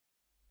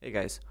Hey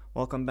guys,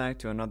 welcome back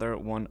to another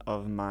one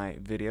of my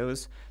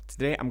videos.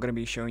 Today I'm going to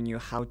be showing you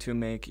how to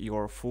make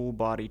your full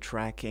body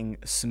tracking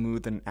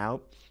smoothen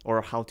out,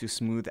 or how to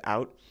smooth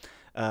out.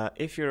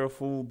 If you're a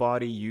full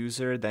body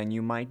user, then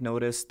you might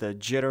notice the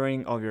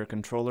jittering of your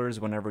controllers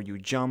whenever you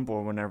jump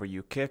or whenever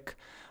you kick.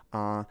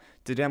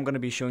 Today I'm going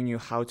to be showing you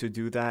how to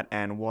do that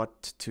and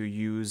what to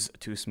use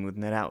to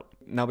smoothen it out.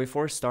 Now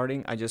before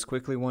starting, I just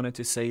quickly wanted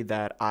to say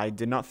that I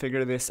did not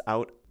figure this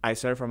out. I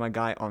started from a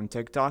guy on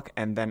TikTok,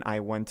 and then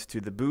I went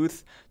to the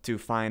booth to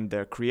find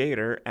the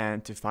creator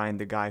and to find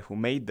the guy who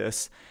made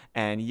this.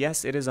 And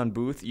yes, it is on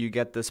Booth. You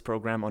get this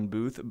program on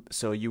Booth,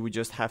 so you would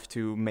just have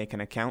to make an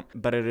account,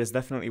 but it is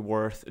definitely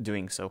worth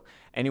doing so.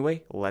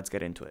 Anyway, let's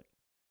get into it.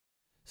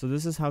 So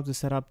this is how to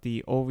set up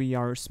the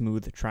OVR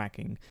smooth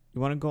tracking. You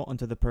want to go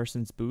onto the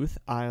person's booth.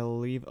 I'll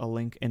leave a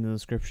link in the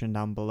description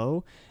down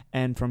below.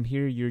 And from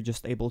here, you're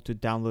just able to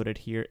download it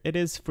here. It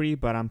is free,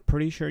 but I'm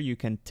pretty sure you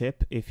can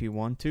tip if you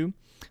want to.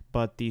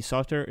 But the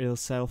software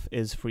itself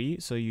is free,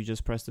 so you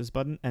just press this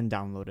button and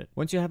download it.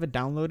 Once you have it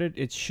downloaded,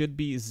 it should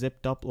be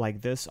zipped up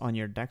like this on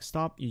your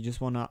desktop. You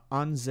just want to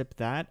unzip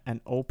that and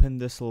open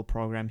this little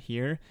program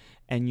here.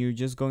 And you're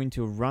just going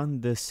to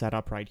run this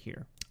setup right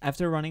here.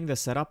 After running the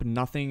setup,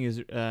 nothing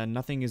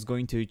is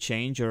going to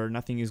change, or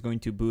nothing is going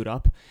to boot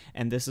up,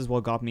 and this is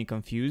what got me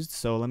confused.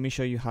 So let me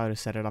show you how to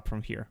set it up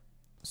from here.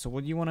 So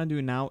what you want to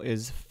do now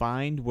is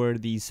find where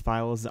these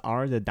files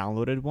are, the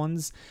downloaded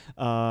ones.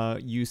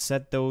 You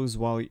set those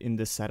while in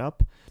the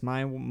setup.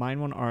 Mine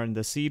one are in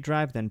the C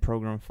drive, then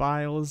program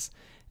files,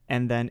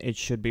 and then it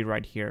should be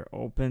right here.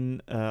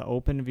 Open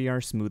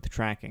VR smooth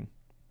tracking.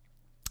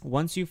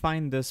 Once you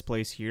find this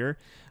place here,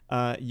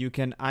 you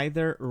can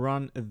either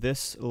run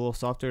this little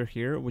software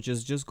here, which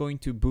is just going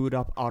to boot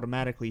up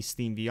automatically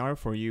SteamVR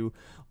for you,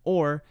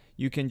 or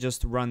you can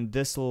just run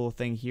this little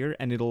thing here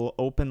and it'll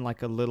open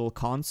like a little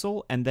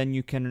console, and then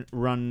you can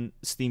run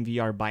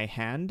SteamVR by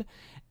hand.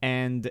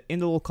 And in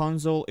the little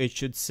console, it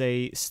should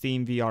say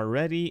SteamVR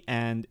ready,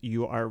 and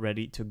you are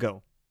ready to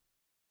go.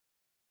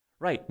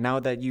 Right, now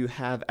that you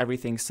have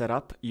everything set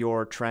up,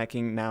 your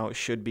tracking now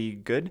should be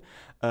good.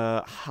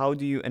 How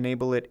do you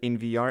enable it in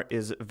VR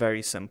is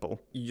very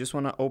simple. You just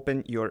want to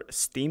open your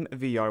Steam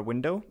VR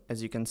window,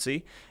 as you can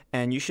see,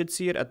 and you should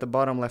see it at the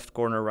bottom left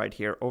corner right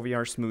here,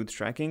 OVR Smooth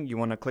Tracking. You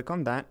want to click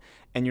on that,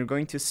 and you're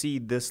going to see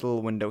this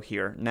little window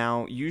here.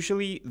 Now,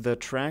 usually the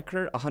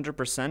tracker,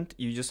 100%,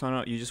 you just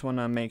want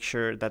to make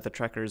sure that the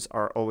trackers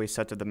are always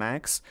set to the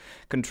max.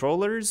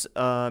 Controllers,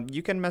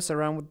 you can mess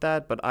around with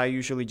that, but I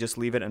usually just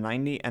leave it at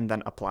 90 and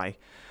then apply.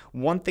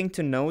 One thing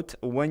to note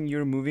when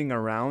you're moving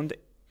around,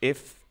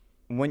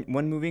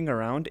 when moving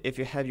around, if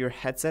you have your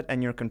headset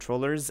and your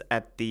controllers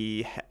at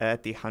the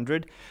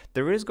 100,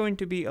 there is going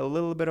to be a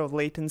little bit of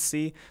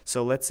latency.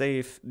 So let's say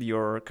if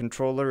your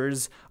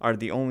controllers are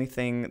the only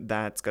thing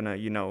that's gonna,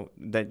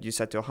 that you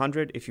set to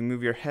 100, if you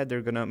move your head,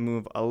 they're gonna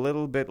move a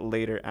little bit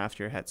later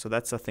after your head. So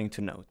that's a thing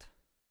to note.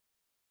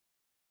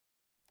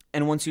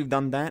 And once you've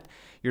done that,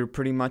 you're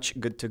pretty much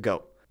good to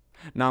go.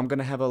 Now I'm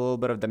gonna have a little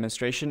bit of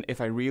demonstration.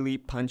 If I really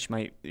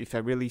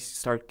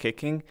start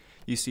kicking,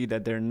 you see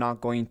that they're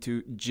not going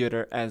to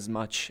jitter as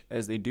much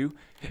as they do.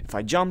 If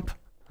I jump,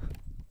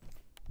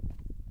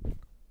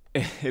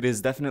 it is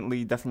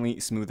definitely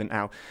smoothing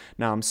out.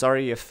 Now I'm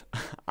sorry if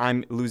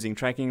I'm losing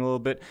tracking a little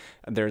bit.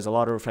 There's a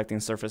lot of reflecting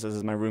surfaces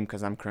in my room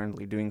because I'm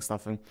currently doing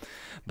stuff.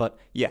 But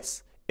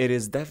yes, it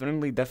is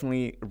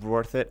definitely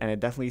worth it, and it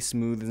definitely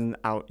smooths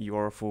out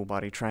your full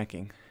body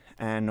tracking.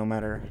 And no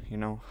matter,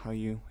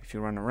 if you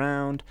run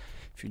around,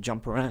 if you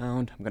jump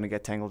around, I'm gonna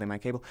get tangled in my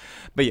cable.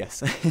 But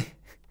yes,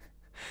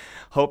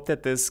 hope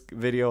that this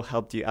video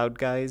helped you out,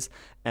 guys.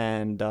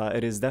 And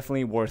it is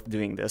definitely worth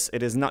doing this.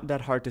 It is not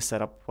that hard to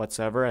set up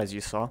whatsoever, as you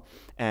saw.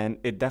 And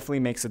it definitely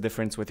makes a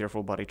difference with your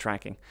full body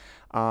tracking.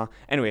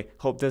 Anyway,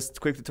 hope this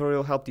quick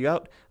tutorial helped you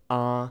out.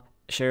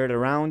 Share it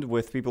around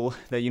with people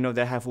that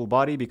that have full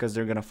body, because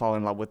they're gonna fall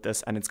in love with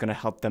this and it's gonna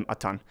help them a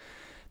ton.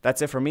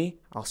 That's it for me.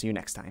 I'll see you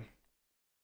next time.